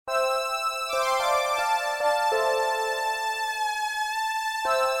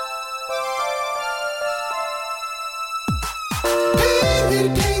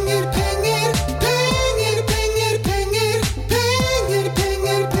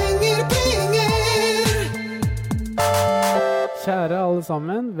alle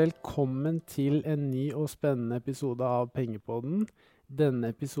sammen. Velkommen til en ny og spennende episode av Pengepodden. Denne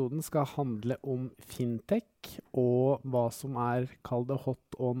episoden skal handle om fintech og hva som kall det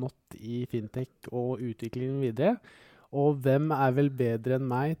hot og not i fintech og utviklingen videre. Og hvem vel bedre enn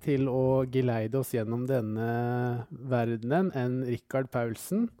meg til å geleide oss gjennom denne verdenen enn Rikard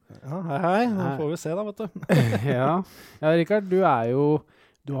Paulsen? Ja, hei. Nå får vi se da, vet du. ja, Rikard, du har jo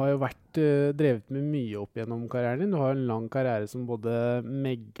drevet med mye opp gjennom karrieren din. Du har en lang karriere som både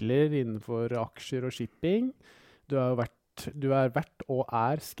megler innenfor aksjer og shipping. Du har vært og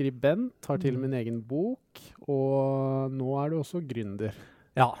skribent, har til og med en egen bok, og nå du også gründer.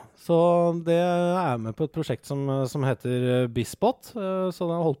 Ja, så det jeg med på et prosjekt som heter Bizbot, så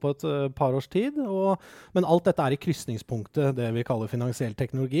det har holdt på et par års tid, men alt dette i krysningspunktet, det vi kaller finansiell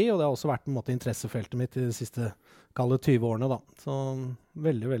teknologi, og det har også vært på en måte interessefeltet mitt i de siste, kalle 20 årene da. Så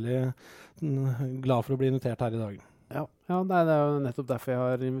veldig, veldig glad for å bli invitert her i dag. Ja, det jo nettopp derfor jeg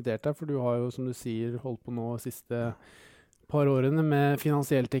har invitert deg, for du har jo, som du sier, holdt på nå siste par årene med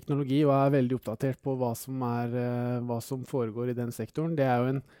finansiell teknologi og veldig oppdatert på hva som foregår i den sektoren. Det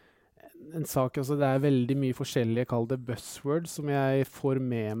jo en sak, altså det veldig mye forskjellige, kall det buzzwords, som jeg får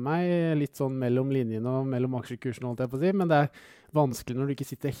med meg litt sånn mellom linjene og mellom aksjekursene, holdt jeg på å si, men det vanskelig når du ikke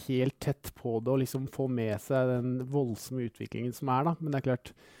sitter helt tett på det og liksom får med seg den voldsomme utviklingen som da. Men det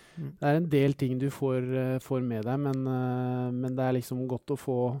klart, det en del ting du får med deg, men det liksom godt å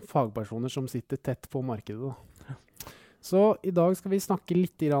få fagpersoner som sitter tett på markedet da. Så i dag skal vi snakke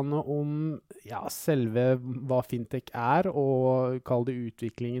litt grann om selve hva fintech og kall det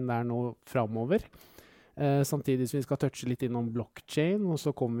utviklingen nå fremover. Samtidig som vi skal touche litt innom blockchain, og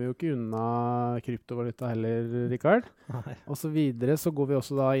så kommer vi jo ikke unna kryptovaluta heller, Rikard. Og så videre så går vi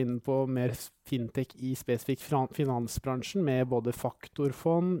også da inn på mer fintech i spesifikk finansbransjen med både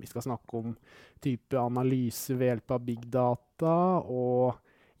faktorfond, vi skal snakke om type analyse ved hjelp av big data og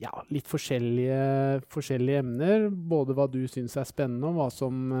litt forskjellige emner, både hva du synes spennende og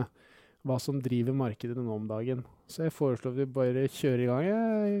hva som driver markedet nå om dagen. Så jeg foreslår vi bare kjører i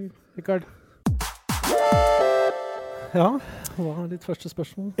gang, Rikard. Ja, hva ditt første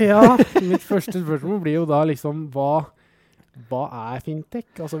spørsmål? Ja, mitt første spørsmål blir jo da liksom, hva fintech?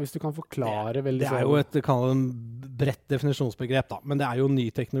 Altså hvis du kan forklare veldig sånn. Det jo en bredt definisjonsbegrep da, men det jo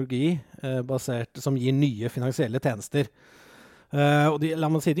ny teknologi som gir nye finansielle tjenester. Og la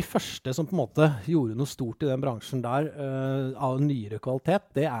meg si, de første som på en måte gjorde noe stort i den bransjen der av nyere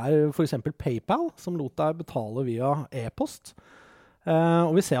kvalitet, det for eksempel PayPal, som lot deg betale via e-post.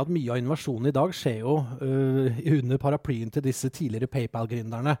 Og vi ser at mye av innovasjonen i dag skjer jo under paraplyen til disse tidligere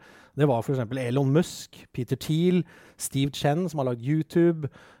PayPal-gründerne. Det var for eksempel Elon Musk, Peter Thiel, Steve Chen, som har lagd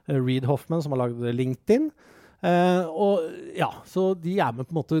YouTube, Reid Hoffman, som har lagd LinkedIn. Så de med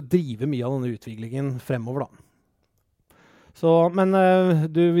på en måte å drive mye av denne utviklingen fremover da. Så, men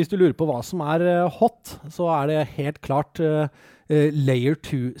hvis du lurer på hva som hot, så det helt klart Layer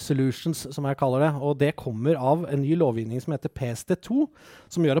 2 Solutions, som jeg kaller det. Og det kommer av en ny lovgivning som heter PSD2,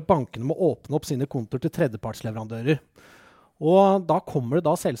 som gjør at bankene må åpne opp sine kontoer til tredjepartsleverandører. Og da kommer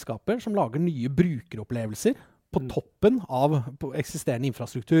det selskaper som lager nye brukeropplevelser på toppen av eksisterende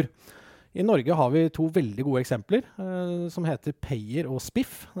infrastruktur. I Norge har vi to veldig gode eksempler, som heter Payer og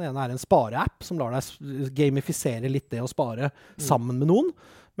Spiff. Det ene en spareapp som lar deg gamifisere litt det å spare sammen med noen,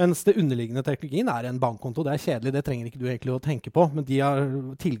 mens det underliggende teknologien en bankkonto. Det kjedelig, det trenger ikke du egentlig å tenke på, men de har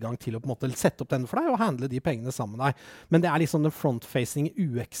tilgang til å på en måte sette opp den for deg og handle de pengene sammen med deg. Men det liksom den front-facing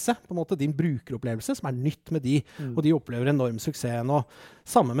UX-et, på en måte din brukeropplevelse som nytt med de, og de opplever enorm suksess nå.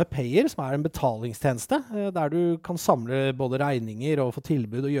 Sammen med Payer, som en betalingstjeneste, der du kan samle både regninger og få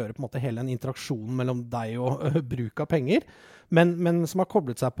tilbud og gjøre på en måte hele en interaksjon mellom deg og bruk av penger, men som har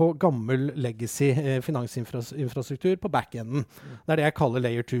koblet seg på gammel legacy finansinfrastruktur på backenden. Det det jeg kaller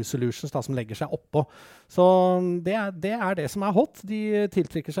Layer 2 Solutions, da, som legger seg oppå. Så det det som hot. De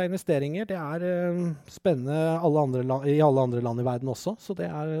tiltrekker seg investeringer. Det spennende i alle andre land i verden også. Så det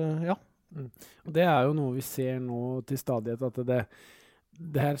ja. Og det jo noe vi ser nå til stadighet, at det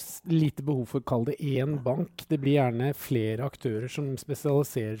lite behov for å kalle det en bank. Det blir gjerne flere aktører som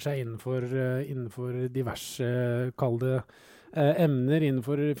spesialiserer seg innenfor diverse, kall det, emner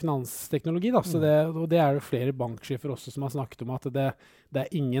innenfor finansteknologi. Da. Så og det jo flere banksjefer også som har snakket om at det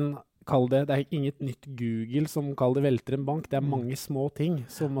ingen det er inget nytt Google som det velter en bank. Det er mange små ting,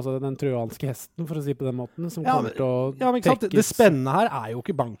 som altså den trojanske hesten, for å si på den måten, som kommer til å trekkes. Det spennende her er jo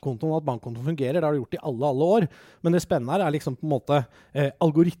ikke bankkontoen, at bankkontoen fungerer. Det har det gjort i alle år. Men det spennende her er liksom på en måte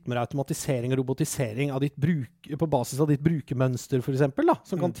algoritmer, automatisering og robotisering av på basis av ditt brukermønster, for eksempel, da,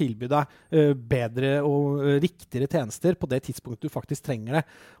 som kan tilby deg bedre og riktigere tjenester på det tidspunktet du faktisk trenger det.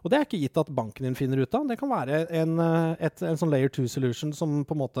 Og det er ikke gitt at banken din finner ut av. Det kan være en sånn layer 2 solution som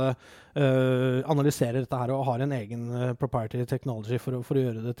på en måte analyserer dette her og har en egen proprietary technology for å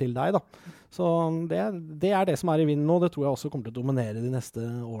gjøre det til deg. Da. Så det er det som er i vinden nå. Det tror jeg også kommer til å dominere de neste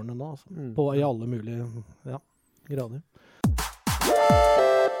årene nå. Altså, i alle mulige grader.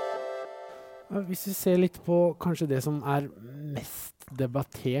 Hvis vi ser litt på kanskje det som er mest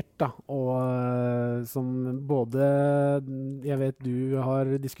debattert, da, og som både jeg vet du har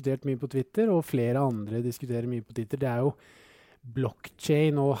diskutert mye på Twitter, og flere andre diskuterer mye på Twitter, det er jo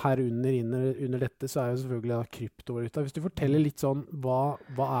blockchain, og under dette så er jo selvfølgelig da kryptovaluta. Hvis du forteller litt sånn, hva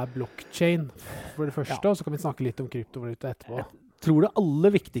er blockchain for det første, og så kan vi snakke litt om kryptovaluta etterpå. Jeg tror det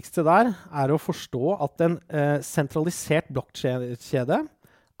aller viktigste der er å forstå at en sentralisert blokkjede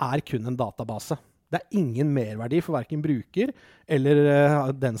er kun en database. Det er ingen merverdi for hverken bruker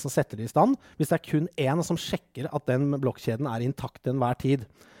eller den som setter det i stand, hvis det er kun en som sjekker at den blokkjeden er intakt til enhver tid.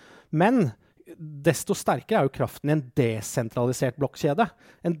 Men desto sterkere er jo kraften i en desentralisert blokkjede.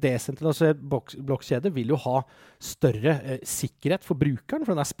 En desentralisert blokkjede vil jo ha større sikkerhet for brukeren,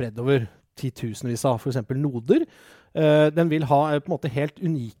 for den er spredd over titusenvis av for eksempel noder. Den vil ha på en måte helt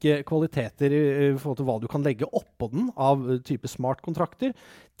unike kvaliteter i forhold til hva du kan legge oppå den av type smart-kontrakter.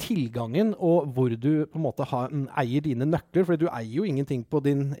 Tilgangen og hvor du på en måte eier dine nøkler, for du eier jo ingenting på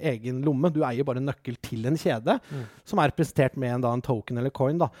din egen lomme. Du eier bare en nøkkel til en kjede, som er representert med en token eller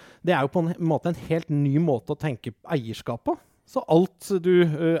coin. Da. Det er jo på en måte en helt ny måte å tenke eierskap på. Så alt du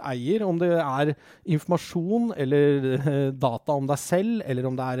eier, om det er informasjon eller data om deg selv, eller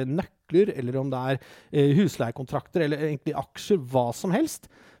om det er nøkler, eller om det er husleiekontrakter, eller egentlig aksjer, hva som helst,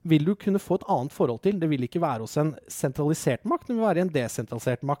 vil du kunne få et annet forhold til. Det vil ikke være hos en sentralisert makt, det vil være en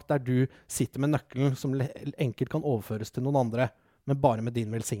desentralisert makt, der du sitter med nøkkelen som enkelt kan overføres til noen andre, men bare med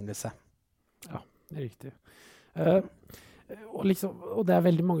din velsignelse. Ja, det er riktig. Og det er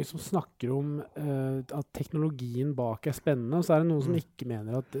veldig mange som snakker om at teknologien bak er spennende, og så er det noen som ikke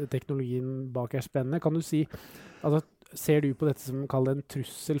mener at teknologien bak er spennende. Kan du si, altså, ser du på dette som kalles en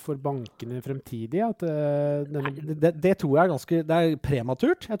trussel for bankene fremtidig? At, det tror jeg det er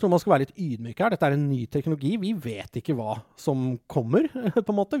prematurt. Jeg tror man skal være litt ydmyk her. Dette er en ny teknologi. Vi vet ikke hva som kommer, på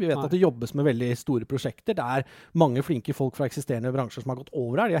en måte. Vi vet at det jobbes med veldig store prosjekter. Det er mange flinke folk fra eksisterende bransjer som har gått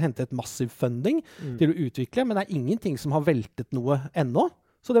over her. De har hentet massiv funding til å utvikle, men det er ingenting som har veltet noe ennå.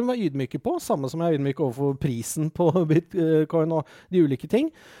 Så det må være ydmyke på, samme som jeg er ydmyk overfor prisen på Bitcoin og de ulike ting.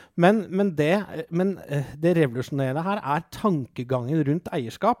 Men det revolusjonerende her er tankegangen rundt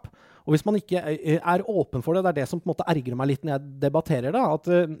eierskap. Og hvis man ikke er åpen for det, det er det som på en måte ergrer meg litt når jeg debatterer det, at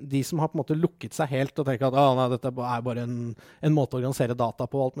de som har på en måte lukket seg helt og tenker at nei, dette er bare en måte å organisere data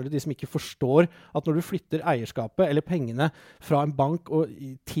på, og alt mulig, de som ikke forstår at når du flytter eierskapet eller pengene fra en bank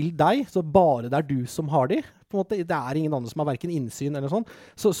til deg, så bare det er du som har de, på en måte, det er ingen andre som har hverken innsyn eller sånn,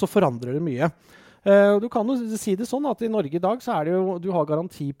 så forandrer det mye. Du kan jo si det sånn at i Norge i dag så er det jo, du har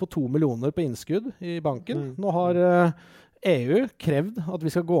garanti på 2 millioner på innskudd i banken. Nå har EU krevd at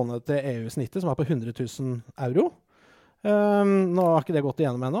vi skal gå ned til EU-snittet, som er på 100 000 euro. Nå har ikke det gått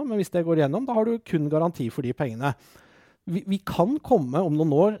igjennom ennå, men hvis det går igjennom, da har du kun garanti for de pengene. Vi kan komme om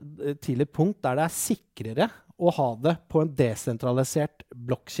noen år til et punkt der det er sikrere å ha det på en desentralisert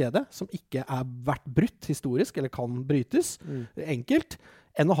blokkjede, som ikke er vært brutt historisk, eller kan brytes enkelt,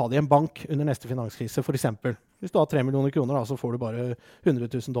 enn å ha det i en bank under neste finanskrise, for eksempel. Hvis du har 3 millioner kroner, da, så får du bare $100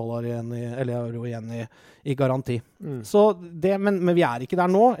 000 igjen eller euro igjen i garanti. Så men vi er ikke der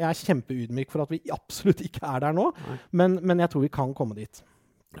nå. Jeg er kjempeydmyk for at vi absolutt ikke er der nå, men jeg tror vi kan komme dit.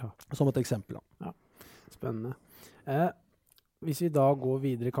 Som et eksempel. Ja. Spennende. Hvis vi da går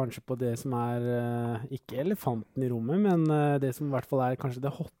videre kanskje på det som er ikke elefanten i rommet, men det som i hvert fall er kanskje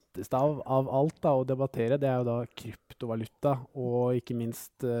det hotteste av alt da, å debattere, det er jo da kryptovaluta, og ikke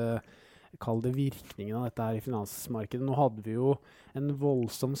minst kall det virkningen av dette her i finansmarkedet. Nå hadde vi jo en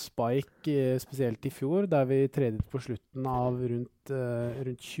voldsom spike, spesielt i fjor, der vi tredet på slutten av rundt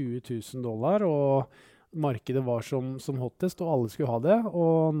 $20 000, og markedet var som hottest, og alle skulle ha det.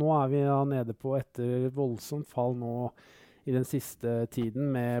 Og nå er vi da nede på etter voldsomt fall nå i den siste tiden,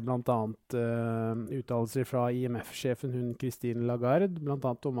 med blant annet uttalelser fra IMF-sjefen Christine Lagarde, blant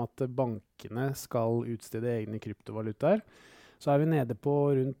annet om at bankene skal utstede egne kryptovalutaer. så vi nede på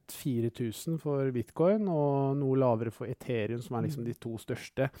rundt 4000 for Bitcoin, og noe lavere for Ethereum, som liksom de to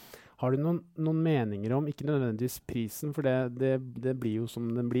største. Har du noen meninger om, ikke nødvendigvis prisen, for det blir jo som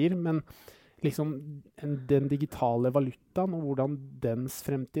den blir, men liksom den digitale valutaen, og hvordan dens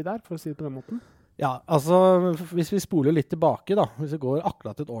fremtid for å si det på den måten? Ja, altså hvis vi spoler litt tilbake da, hvis vi går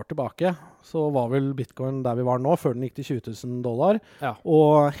akkurat et år tilbake, så var vel Bitcoin der vi var nå, før den gikk til $20,000. Ja.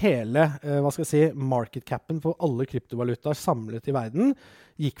 Og hele, market capen for alle kryptovalutaer samlet i verden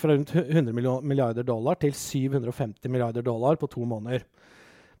gikk fra rundt $100 milliarder til $750 milliarder på 2 måneder.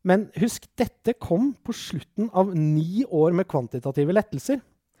 Men husk, dette kom på slutten av 9 år med kvantitative lettelser.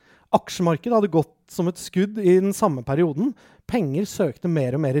 Aksjemarkedet hadde gått som et skudd i den samme perioden. Penger søkte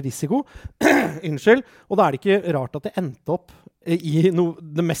mer og mer risiko. Unnskyld. Og da det ikke rart at det endte opp i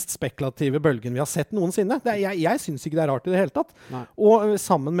det mest spekulative bølgen vi har sett noensinne. Jeg synes ikke det rart i det hele tatt. Nei. Og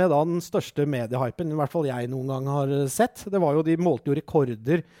sammen med da den største mediehypen, i hvert fall jeg noen gang har sett, det var jo, de målte jo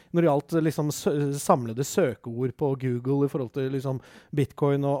rekorder når det gjaldt liksom samlede søkeord på Google i forhold til liksom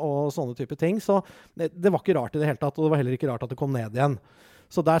Bitcoin og sånne type ting. Så det var ikke rart i det hele tatt, og det var heller ikke rart at det kom ned igjen.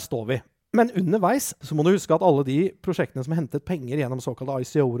 Så der står vi. Men underveis så må du huske at alle de prosjektene som hentet penger gjennom såkalte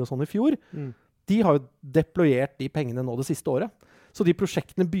ICO-er og sånn i fjor, de har jo deployert de pengene nå det siste året. Så de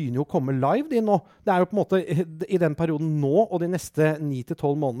prosjektene begynner jo å komme live de nå. Det jo på en måte i den perioden nå og de neste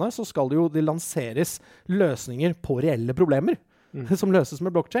 9-12 månedene så skal det jo lanseres løsninger på reelle problemer. Som løses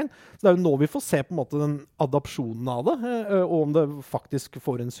med blockchain. Så det jo nå vi får se på en måte den adopsjonen av det, og om det faktisk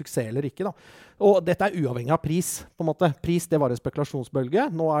får en suksess eller ikke. Da. Og dette uavhengig av pris. På en måte. Pris, det var en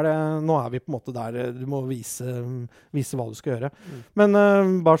spekulasjonsbølge. Nå vi på en måte der du må vise hva du skal gjøre. Men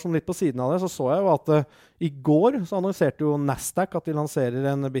bare sånn litt på siden av det, så jeg jo at i går så annonserte jo Nasdaq at de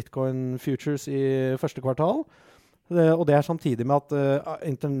lanserer en Bitcoin Futures i første kvartal. Og det samtidig med at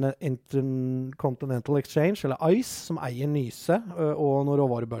Intercontinental Exchange, eller ICE, som eier Nyse og noen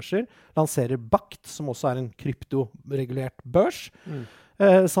råvarebørser, lanserer BACT, som også en kryptoregulert børs.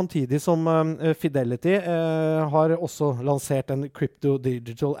 Samtidig som Fidelity har også lansert en Crypto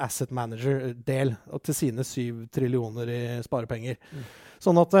Digital Asset Manager-del til sine 7 trillioner i sparepenger.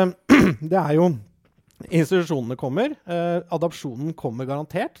 Sånn at det jo institusjonene kommer, adopsjonen kommer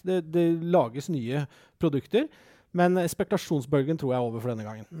garantert, det lages nye produkter, men spekulasjonsbølgen tror jeg over for denne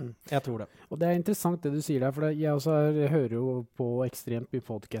gangen. Jeg tror det. Og det interessant det du sier der, for jeg også hører jo på ekstremt mye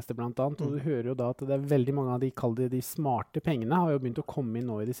podcaster blant annet, og du hører jo da at det veldig mange av de smarte pengene har jo begynt å komme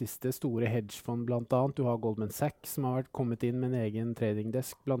inn nå i det siste, store hedgefond blant annet. Du har Goldman Sachs som har kommet inn med en egen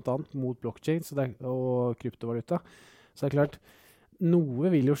tradingdesk blant annet mot blockchain og kryptovaluta. Så det klart, noe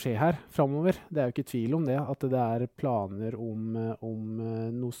vil jo skje her fremover. Det jo ikke tvil om det, at det planer om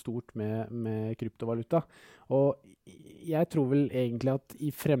noe stort med kryptovaluta. Og jeg tror vel egentlig at i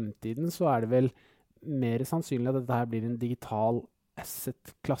fremtiden så det vel mer sannsynlig at dette her blir en digital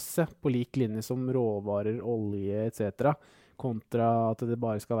asset-klasse på lik linje som råvarer, olje etc., kontra at det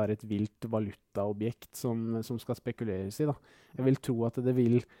bare skal være et vilt valutaobjekt som skal spekuleres i. Da. Jeg vil tro at det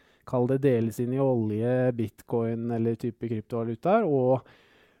vil deles inn i olje, bitcoin eller type kryptovalutaer, og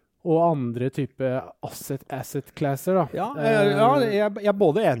andre type asset-klasser. Da. Ja, jeg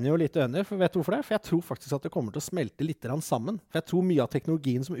både enig og litt enig, for vet du hvorfor det? For jeg tror faktisk at det kommer til å smelte litt sammen. For jeg tror mye av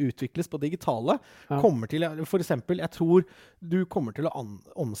teknologien som utvikles på digitale, kommer til, for eksempel, jeg tror du kommer til å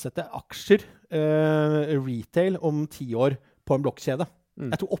omsette aksjer, retail, om 10 år på en blokkjede.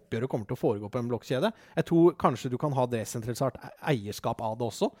 Jeg tror oppgjøret kommer til å foregå på en blokkjede. Jeg tror kanskje du kan ha desentralisert eierskap av det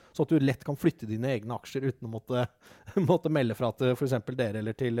også, så at du lett kan flytte dine egne aksjer uten å måtte melde fra til for eksempel dere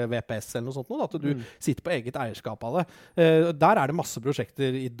eller til VPS eller noe sånt, at du sitter på eget eierskap av det. Der det masse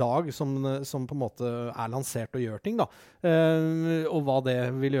prosjekter i dag som på en måte lansert og gjør ting, da. Og hva det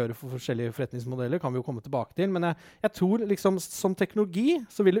vil gjøre for forskjellige forretningsmodeller kan vi jo komme tilbake til, men jeg tror liksom som teknologi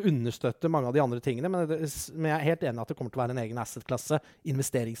så vil det understøtte mange av de andre tingene, men jeg helt enig at det kommer til å være en egen asset-klasse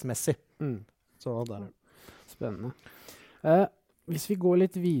investeringsmessig. Så der. Spennende. Hvis vi går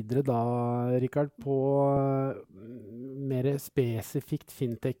litt videre da, Rikard, på mer spesifikt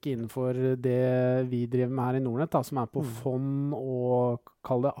fintech innenfor det vi driver med her i Nordnet, da, som på fond og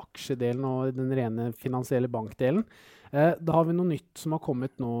kall det aksjedelen og den rene finansielle bankdelen. Da har vi noe nytt som har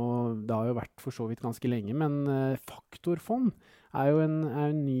kommet nå, det har jo vært for så vidt ganske lenge, men faktorfond jo en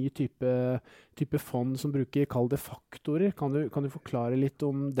ny type fond som bruker, kall det faktorer. Kan du forklare litt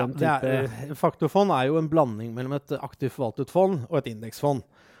om den type? Faktorfond jo en blanding mellom et aktivt forvaltet fond og et indeksfond.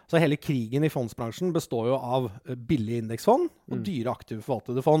 Så hele krigen i fondsbransjen består jo av billige indeksfond og dyre aktive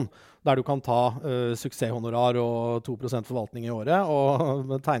forvaltede fond, der du kan ta suksesshonorar og 2% forvaltning i året,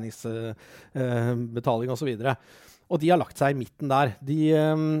 og tegningsbetaling og så videre. Og de har lagt seg i midten der.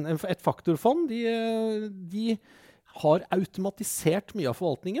 Et faktorfond, de har automatisert mye av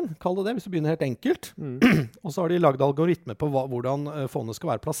forvaltningen, kall det det, hvis du begynner helt enkelt. Og så har de laget algoritmer på hvordan fondet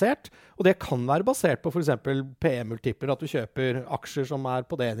skal være plassert. Og det kan være basert på for eksempel PM-multipler, at du kjøper aksjer som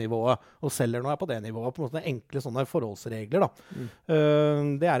på det nivået, og selger når på det nivået. På en måte enkle sånne forholdsregler. Da.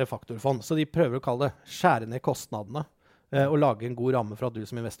 Det et faktorfond. Så de prøver å kalle det skjære ned kostnadene, og lage en god ramme for at du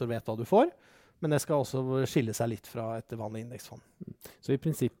som investor vet hva du får. Men det skal også skille seg litt fra et vanlig indeksfond. Så i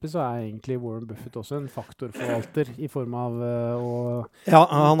prinsippet så egentlig Warren Buffett også en faktorforvalter i form av å... Ja,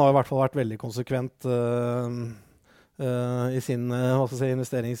 han har i hvert fall vært veldig konsekvent i sin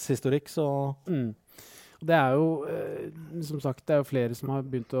investeringshistorikk. Så... Det jo, som sagt, det jo flere som har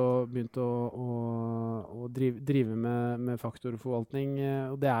begynt å drive med faktorforvaltning,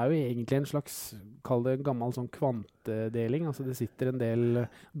 og det jo egentlig en slags, kall det gammel sånn kvantedeling. Altså det sitter en del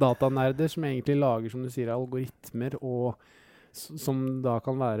datanerder som egentlig lager, som du sier, algoritmer, og som da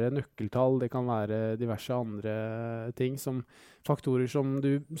kan være nøkkeltall, det kan være diverse andre ting, som faktorer som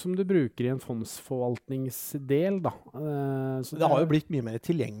du bruker i en fondsforvaltningsdel. Da. Så det har jo blitt mye mer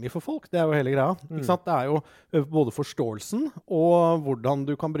tilgjengelig for folk, det jo hele greia. Ikke sant? Det jo både forståelsen og hvordan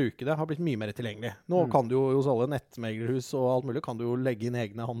du kan bruke det har blitt mye mer tilgjengelig. Nå kan du jo hos alle nettmeglerhus og alt mulig, kan du jo legge inn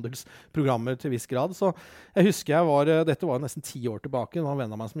egne handelsprogrammer til viss grad. Så jeg husker dette var nesten 10 år tilbake, det var en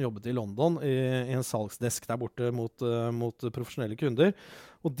venn av meg som jobbet i London i en salgsdesk der borte mot profesjonelle kunder.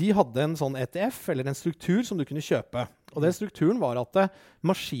 Og de hadde en sånn ETF, eller en struktur som du kunne kjøpe. Og den strukturen var at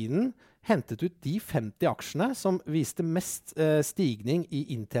maskinen hentet ut de 50 aksjene som viste mest stigning i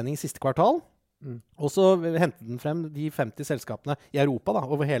inntjening siste kvartal. Og så hentet den frem de 50 selskapene i Europa, da,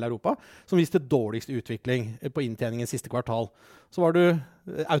 over hele Europa, som viste dårligst utvikling på inntjeningen siste kvartal. Så var du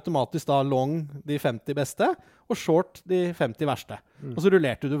automatisk da long de 50 beste, og short de 50 verste. Og så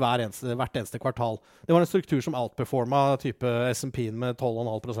rullerte du hvert eneste kvartal. Det var en struktur som outperforma type S&P med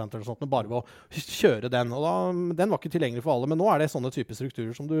 12,5% eller sånt, bare ved å kjøre den. Og da, den var ikke tilgjengelig for alle, men nå det sånne type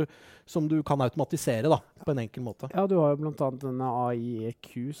strukturer som du kan automatisere da, på en enkel måte. Ja, du har jo blant annet denne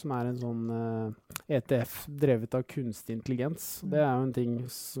AIEQ, som en sånn ETF drevet av kunstig intelligens. Det jo en ting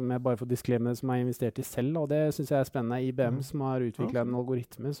som jeg bare får diskleme, som jeg har investert i selv, og det synes jeg spennende. IBM som har utviklet en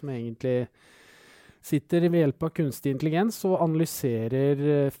algoritme som egentlig sitter ved hjelp av kunstig intelligens og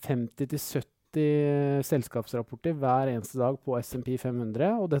analyserer 50-70 selskapsrapporter hver eneste dag på S&P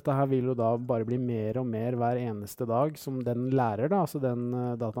 500, og dette her vil jo da bare bli mer og mer hver eneste dag som den lærer, da, altså den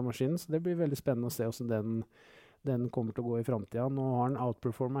datamaskinen, så det blir veldig spennende å se hvordan den kommer til å gå i fremtiden. Nå har den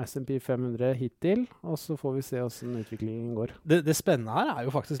outperformet S&P 500 hittil, og så får vi se hvordan utviklingen går. Det spennende her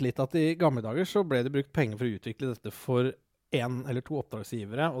jo faktisk litt at i gamle dager så ble det brukt penger for å utvikle dette for 1 eller 2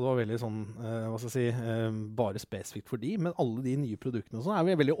 oppdragsgivere, og det var veldig sånn, bare spesifikt for de, men alle de nye produktene og sånn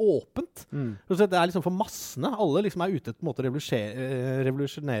veldig åpent. Så det liksom for massene. Alle liksom ute på en måte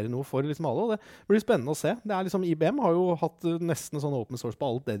revolusjonere noe for liksom alle, og det blir spennende å se. Det liksom, IBM har jo hatt nesten sånn open source på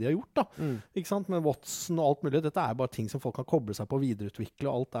alt det de har gjort, da. Ikke sant? Med Watson og alt mulig. Dette bare ting som folk kan koble seg på og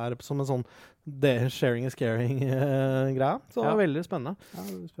videreutvikle, og alt som en sånn sharing is caring-greie. Så det veldig spennende. Ja,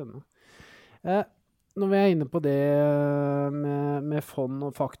 det spennende. Når vi inne på det med fond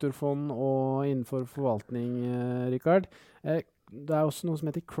og faktorfond og innenfor forvaltning, Rikard, det også noe som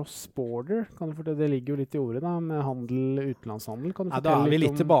heter cross-border. Kan du fortelle, det ligger jo litt i ordet da, med handel, utenlandshandel. Kan du fortelle da vi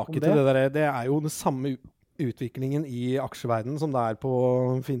litt tilbake om til det der. Det jo den samme utviklingen i aksjeverdenen som det på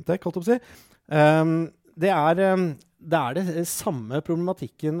fintech, holdt jeg på å si. Det det samme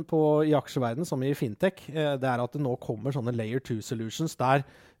problematikken i aksjeverdenen som i fintech. Det at det nå kommer sånne layer 2 solutions der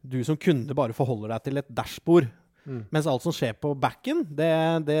du som kunde bare forholder deg til et dashbord. Mens alt som skjer på backen,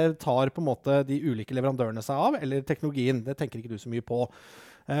 det tar på en måte de ulike leverandørene seg av, eller teknologien. Det tenker ikke du så mye på.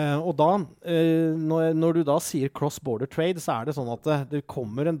 Og da, når du da sier cross-border trade, så det sånn at det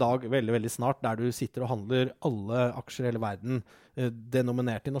kommer en dag veldig, veldig snart der du sitter og handler alle aksjer i hele verden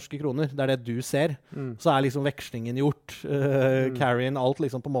denominert i norske kroner. Det det du ser. Så liksom vekslingen gjort. Carrying, alt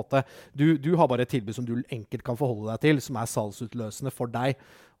liksom på en måte. Du har bare et tilbud som du enkelt kan forholde deg til, som salgsutløsende for deg.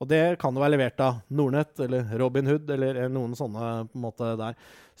 Og det kan jo være levert av Nordnet, eller Robinhood, eller noen sånne på en måte der.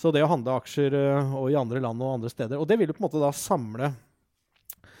 Så det å handle aksjer og i andre land og andre steder, og det vil jo på en måte da samle.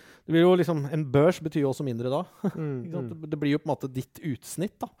 Det blir jo liksom, en børs betyr jo også mindre da. Det blir jo på en måte ditt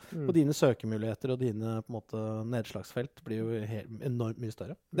utsnitt da, og dine søkemuligheter og dine på en måte nedslagsfelt blir jo enormt mye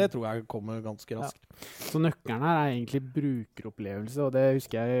større. Det tror jeg kommer ganske raskt. Ja. Så nøkkelen her egentlig brukeropplevelse, og det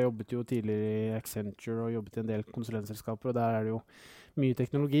husker jeg jobbet jo tidligere i Accenture og jobbet i en del konsulentselskaper, og der det jo mye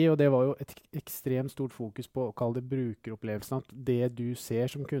teknologi, og det var jo et ekstremt stort fokus på å kalle det brukeropplevelsen, at det du ser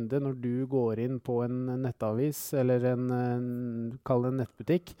som kunde når du går inn på en nettavis eller kall det en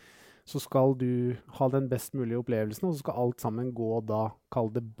nettbutikk, så skal du ha den best mulige opplevelsen, og så skal alt sammen gå da, kall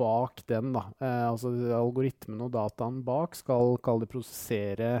det bak den da. Altså algoritmen og dataen bak skal, kall det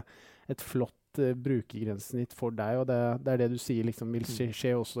prosessere et flott brukergrensesnitt for deg, og det det du sier liksom vil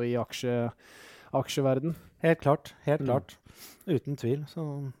skje også i aksjeverden. Helt klart. Uten tvil. Så,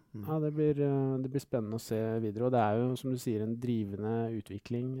 Ja, det blir spennende å se videre, og det jo, som du sier, en drivende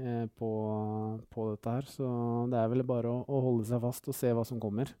utvikling på dette her, så det vel bare å holde seg fast og se hva som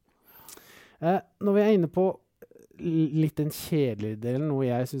kommer. Når vi inne på litt den kjedelige delen, noe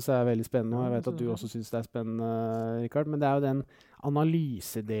jeg synes veldig spennende, og jeg vet at du også synes det spennende, Rikard, men det jo den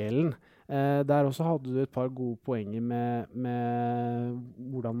analysedelen. Der også hadde du et par gode poenger med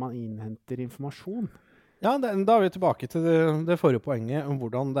hvordan man innhenter informasjon. Ja, da vi tilbake til det forrige poenget om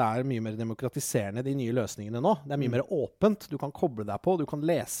hvordan det mye mer demokratiserende de nye løsningene nå. Det mye mer åpent. Du kan koble deg på, du kan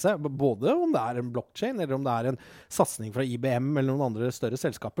lese, både om det en blockchain, eller om det en satsning fra IBM eller noen andre større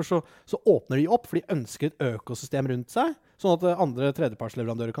selskaper, så åpner de opp, for de ønsker et økosystem rundt seg, sånn at andre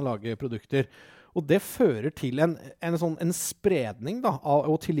tredjepartsleverandører kan lage produkter. Og det fører til en spredning da,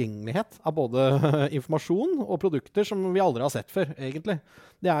 og tilgjengelighet av både informasjon og produkter som vi aldri har sett før, egentlig.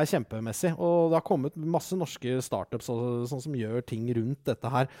 Det kjempemessig, og det har kommet masse norske startups sånn som gjør ting rundt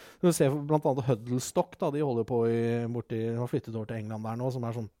dette her. Du ser blant annet Huddlestock, da, de holder på har flyttet over til England der nå,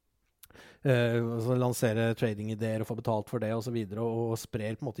 som sånn lansere trading-ideer og få betalt for det og så videre, og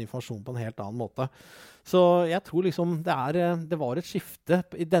sprer på en måte informasjon på en helt annen måte. Så jeg tror liksom det var et skifte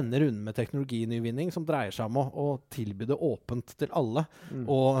i denne runden med teknologinyvinning som dreier seg om å tilby det åpent til alle,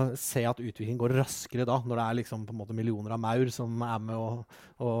 og se at utviklingen går raskere da, når det liksom på en måte millioner av maur som med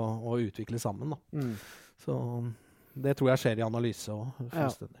å utvikle sammen da. Så det tror jeg skjer i analyse og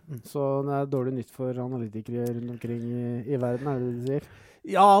fullstendig. Så det dårlig nytt for analytikere rundt omkring i verden, det du sier?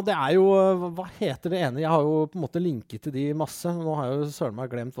 Ja, det jo, hva heter det ene? Jeg har jo på en måte linket til de masse. Nå har jeg jo søren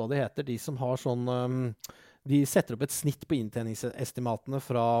meg glemt hva de heter. De som har sånn, de setter opp et snitt på inntjeningsestimatene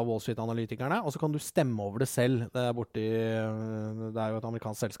fra Wall Street-analytikerne, og så kan du stemme over det selv. Det jo et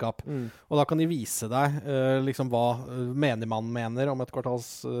amerikansk selskap. Og da kan de vise deg liksom hva menigmannen mener om et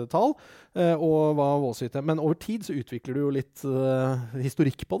kvartalstall, og hva Wall Street Men over tid så utvikler du jo litt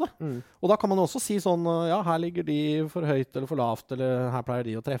historikk på det. Og da kan man også si sånn, ja, her ligger de for høyt eller for lavt, eller her pleier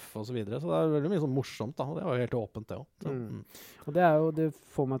de å treffe, og så videre. Så det veldig mye sånn morsomt da, og det jo helt åpent det også. Og det jo, det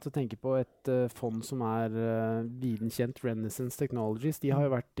får meg til å tenke på et fond som videnkjent, Renaissance Technologies. De har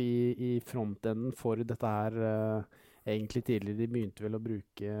jo vært i frontenden for dette her egentlig tidligere. De begynte vel å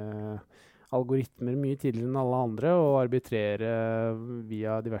bruke algoritmer mye tidligere enn alle andre, og arbitrere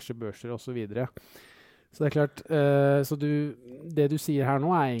via diverse børser og så videre. Så det klart, så det du sier her nå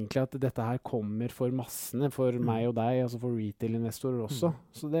egentlig at dette her kommer for massene, for meg og deg, altså for retail-investorer også.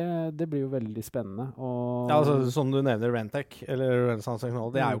 Så det blir jo veldig spennende. Og ja, altså, som du nevner, Rentech, eller Renaissance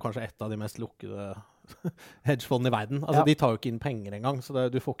Technology, det jo kanskje et av de mest lukkede hedgefondene i verden. Altså, de tar jo ikke inn penger engang, så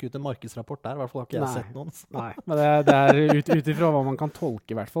du får ikke ut en markedsrapport der. I hvert fall har ikke jeg sett noen. Nei, men det ut ifra hva man kan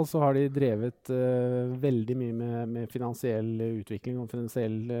tolke i hvert fall, så har de drevet veldig mye med finansiell utvikling og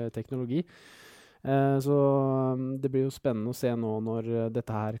finansiell teknologi. Så det blir jo spennende å se nå når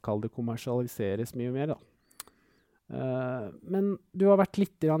dette her kommersialiseres mye mer da. Men du har vært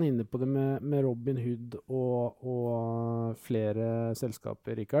litt inne på det med Robinhood og flere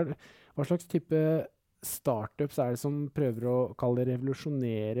selskaper, Rikard. Hva slags type startups det som prøver å kalle det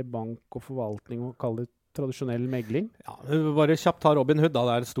revolusjonere bank og forvaltning og kalle det tradisjonell megling? Ja, bare kjapt ta Robinhood da,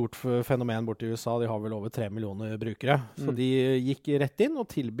 det et stort fenomen borte i USA, de har vel over 3 millioner brukere. Så de gikk rett inn og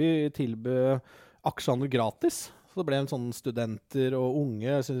tilbød aksjene gratis. Så det ble en sånn studenter og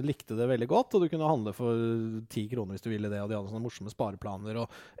unge likte det veldig godt, og du kunne handle for 10 kroner hvis du ville det, og de hadde sånne morsomme spareplaner,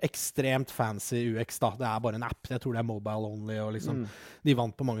 og ekstremt fancy UX da. Det bare en app, jeg tror det mobile only, og liksom, de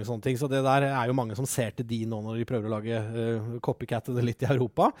vant på mange sånne ting. Så det der jo mange som ser til de nå når de prøver å lage copycatte det litt i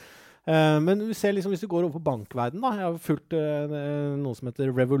Europa. Men vi ser liksom, hvis du går over på bankverden da, jeg har fulgt noe som heter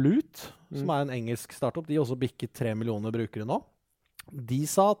Revolut, som en engelsk startup, de også bikket 3 millioner brukere nå. De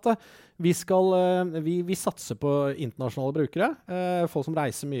sa at vi satser på internasjonale brukere, folk som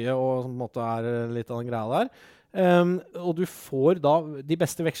reiser mye og som på en måte litt av den greia der. Og du får da de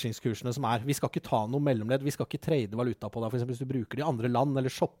beste vekslingskursene som vi skal ikke ta noe mellomledd, vi skal ikke trade valuta på deg, for eksempel hvis du bruker det i andre land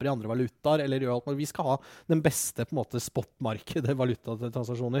eller shopper i andre valutaer, eller gjør alt, men vi skal ha den beste på en måte spotmarkedet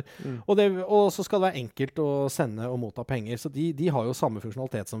valutatransaksjoner. Og så skal det være enkelt å sende og motta penger, så de har jo samme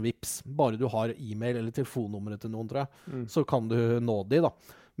funksjonalitet som Vipps, bare du har e-mail eller telefonnummeret til noen, tror jeg, så kan du nå de da.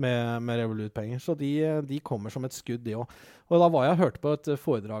 Med Revolut-penger. Så de kommer som et skudd, de også. Og da var jeg hørte på et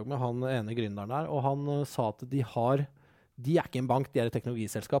foredrag med han ene gründeren der, og han sa at de ikke en bank, de et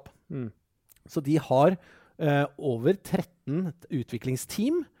teknologiselskap. Så de har over 13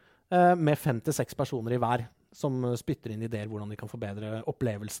 utviklingsteam med 5 til 6 personer i hver, som spytter inn ideer hvordan de kan forbedre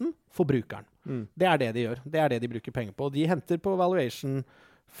opplevelsen for brukeren. Det er det de gjør. Det er det de bruker penger på. De henter på valuation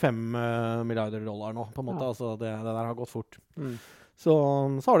 $5 milliarder nå, på en måte. Altså det der har gått fort. Så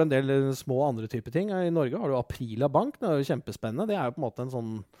har du en del små andre typer ting. I Norge har du Aprila Bank. Det er jo kjempespennende. Det er jo på en måte en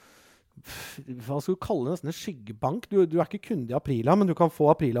sånn, hva skal du kalle det, nesten en skyggebank. Du er ikke kunde i Aprila, men du kan få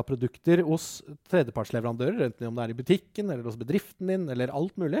Aprila-produkter hos tredjepartsleverandører, enten om det er i butikken, eller hos bedriften din, eller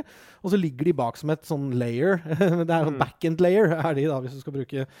alt mulig. Og så ligger de bak som et sånn layer. Det er en back-end layer, er de da, hvis du skal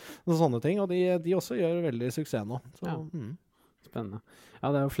bruke noen sånne ting. Og de også gjør veldig suksess nå. Så, Spennende. Ja,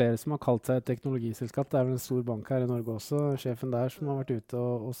 det er jo flere som har kalt seg et teknologiselskap. Det er vel en stor bank her i Norge også. Sjefen der som har vært ute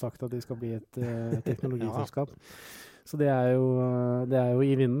og sagt at de skal bli et teknologiselskap. Så det er jo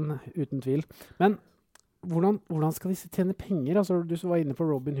i vinden, uten tvil. Men hvordan skal de tjene penger? Altså, du var inne på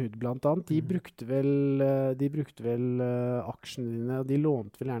Robin Hood blant annet. De brukte vel aksjene dine, og de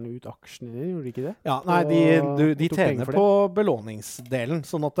lånte vel gjerne ut aksjene dine, gjorde de ikke det? Ja, nei, de tjener på belåningsdelen,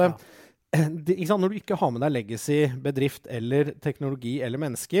 sånn at når du ikke har med deg legacy, bedrift eller teknologi eller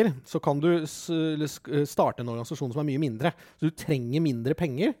mennesker, så kan du starte en organisasjon som er mye mindre. Så du trenger mindre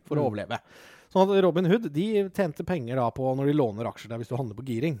penger for å overleve. Sånn at Robin Hood, de tjente penger da på når de låner aksjer der hvis du handler på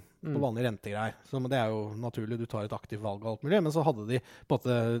giring, på vanlige rentegreier. Så det er jo naturlig, du tar et aktivt valg og alt mulig, men så hadde de på en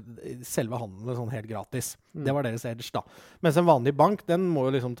måte selve handelen sånn helt gratis. Det var deres edge da. Mens en vanlig bank, den må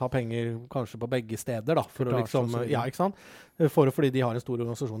jo liksom ta penger kanskje på begge steder da, for å liksom, ja, ikke sant? Fordi de har en stor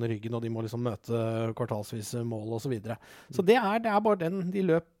organisasjon i ryggen, og de må liksom møte kvartalsvise mål og så videre. Så det er bare den. De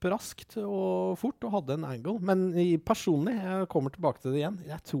løp raskt og fort og hadde en angle. Men personlig, jeg kommer tilbake til det igjen,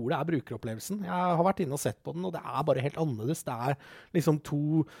 jeg tror det er brukeropplevelsen. Jeg har vært inne og sett på den, og det er bare helt annerledes. Det er liksom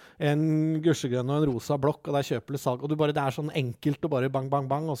en gusjegrønn og en rosa blokk, og det er kjøp eller salg, og det er sånn enkelt og bare bang, bang,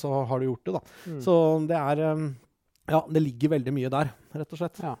 bang, og så har du gjort det da. Så det det ligger veldig mye der, rett og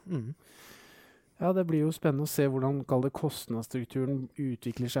slett. Ja. Ja, det blir jo spennende å se hvordan kostnadsstrukturen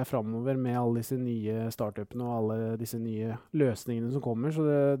utvikler seg fremover med alle disse nye startupene og alle disse nye løsningene som kommer. Så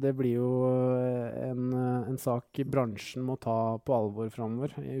det blir jo en sak bransjen må ta på alvor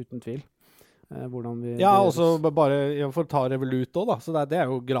fremover, uten tvil. Også bare for å ta Revolut også da, så det er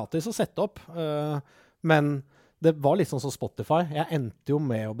jo gratis å sette opp, men det var litt sånn som Spotify. Jeg endte jo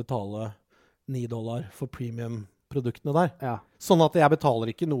med å betale $9 for premium-produktene der. Ja. Sånn at jeg betaler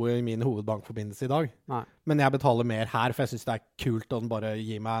ikke noe i min hovedbankforbindelse i dag. Nei. Men jeg betaler mer her, for jeg synes det er kult å bare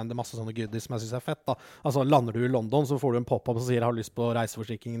gi meg masse sånne goodies som jeg synes er fett da. Altså, lander du i London, så får du en pop-up som sier, har du lyst på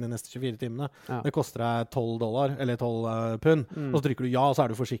reiseforsikringen de neste 24 timene? Ja. Det koster deg $12, eller 12 pund. Og så trykker du ja, og så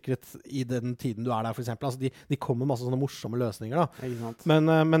er du forsikret i den tiden du er der, for eksempel. Altså, de kommer med masse sånne morsomme løsninger da.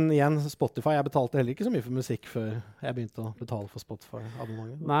 Men igjen, Spotify, jeg betalte heller ikke så mye for musikk før jeg begynte å betale for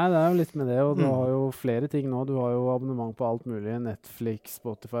Spotify-abonnementet. Nei, det er jo litt med det, og du har jo flere ting nå. Du har jo abonnement på alt mulig, Netflix,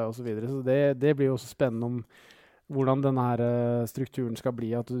 Spotify og så videre. Så det blir jo også spennende om hvordan denne her strukturen skal bli,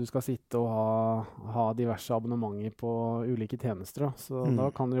 at du skal sitte og ha diverse abonnementer på ulike tjenester. Da. Så da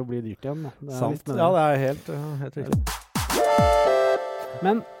kan det jo bli dyrt igjen. Da. Sant. Ja, det er helt riktig.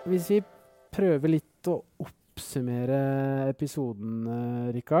 Men hvis vi prøver litt å oppsummere episoden,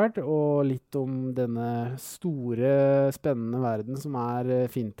 Rikard, og litt om denne store, spennende verden som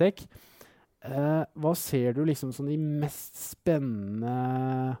er fintech, hva ser du liksom som de mest spennende,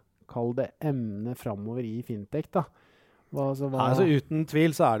 kall det emne fremover i fintech da? Altså, uten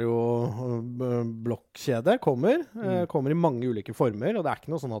tvil så er det jo blokkjede kommer i mange ulike former, og det er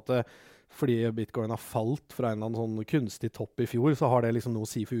ikke noe sånn at fordi Bitcoin har falt fra en eller annen sånn kunstig topp i fjor, så har det liksom noe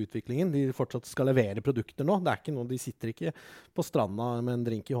å si for utviklingen. De fortsatt skal levere produkter nå. Det er ikke noe, de sitter ikke på stranda med en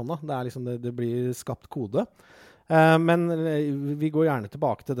drink i hånda. Det er liksom, det blir skapt kode. Men vi går gjerne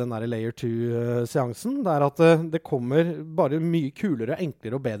tilbake til den der Layer 2-seansen, der at det kommer bare mye kulere,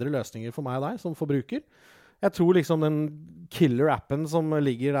 enklere og bedre løsninger for meg og deg som forbruker. Jeg tror liksom den killer-appen som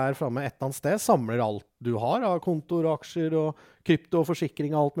ligger der fremme et eller annet sted, samler alt du har av kontoer, aksjer og krypto og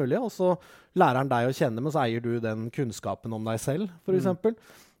forsikring og alt mulig, og så lærer den deg å kjenne, men så eier du den kunnskapen om deg selv, for eksempel.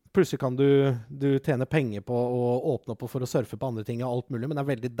 Plutselig kan du tjene penger på å åpne opp for å surfe på andre ting og alt mulig, men det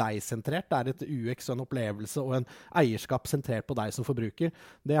er veldig deg-sentrert. Det er et UX og en opplevelse og en eierskap sentrert på deg som forbruker.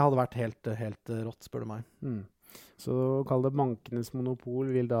 Det hadde vært helt rått, spør du meg. Så kall det bankenes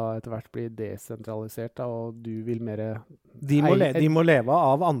monopol vil da etter hvert bli desentralisert, da, og du vil mer... De må leve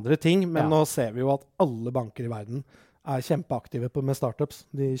av andre ting, men nå ser vi jo at alle banker i verden er kjempeaktive med startups.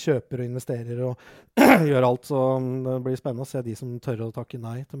 De kjøper og investerer og gjør alt, så det blir spennende å se de som tør å takke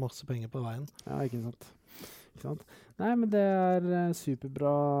nei til masse penger på veien. Ja, ikke sant. Nei, men det er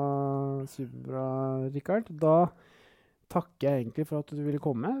superbra, Rikard. Da takker jeg egentlig for at du ville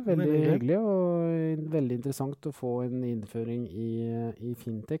komme. Veldig hyggelig og veldig interessant å få en innføring i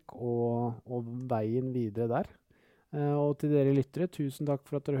fintech og veien videre der. Og til dere lyttere, tusen takk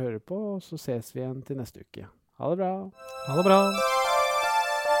for at dere hører på, og så ses vi igjen til neste uke. Ha det bra! Ha det bra!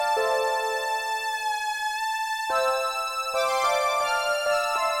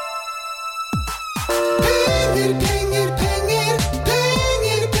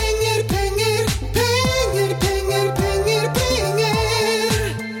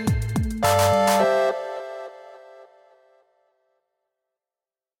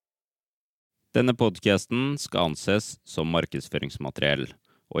 Denne podcasten skal anses som markedsføringsmateriell,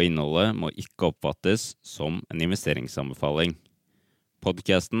 og innholdet må ikke oppfattes som en investeringsanbefaling.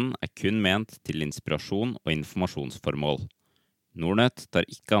 Podcasten er kun ment til inspirasjon og informasjonsformål. Nordnet tar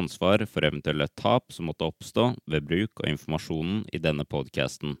ikke ansvar for eventuelle tap som måtte oppstå ved bruk av informasjonen i denne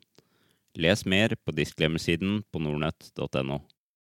podcasten. Les mer på disclaimer-siden på nordnet.no.